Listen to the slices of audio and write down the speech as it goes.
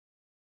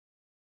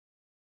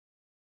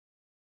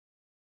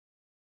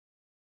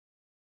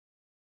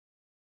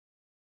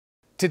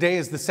Today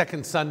is the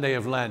second Sunday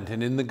of Lent,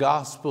 and in the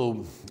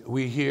Gospel,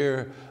 we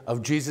hear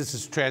of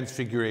Jesus'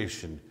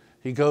 transfiguration.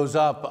 He goes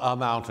up a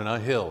mountain, a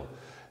hill.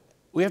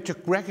 We have to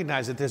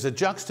recognize that there's a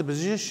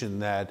juxtaposition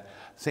that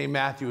St.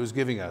 Matthew is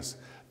giving us.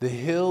 The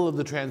hill of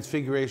the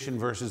transfiguration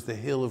versus the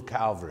hill of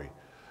Calvary.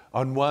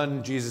 On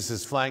one, Jesus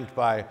is flanked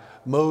by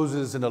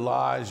Moses and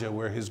Elijah,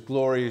 where his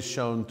glory is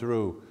shown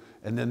through.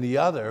 And then the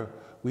other,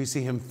 we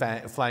see him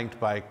flanked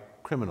by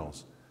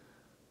criminals.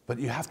 But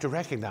you have to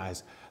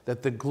recognize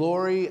that the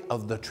glory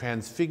of the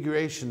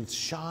transfiguration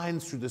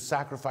shines through the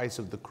sacrifice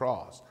of the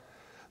cross.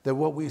 That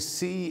what we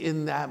see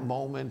in that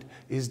moment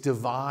is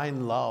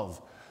divine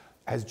love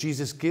as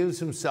Jesus gives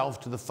himself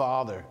to the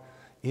Father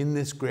in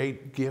this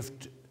great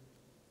gift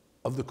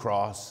of the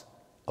cross,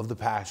 of the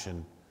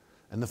passion,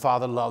 and the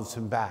Father loves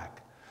him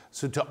back.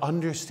 So to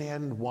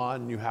understand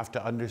one, you have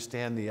to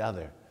understand the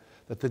other.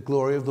 That the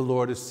glory of the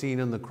Lord is seen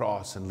on the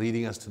cross and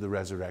leading us to the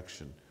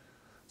resurrection.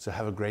 So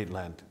have a great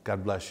Lent.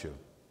 God bless you.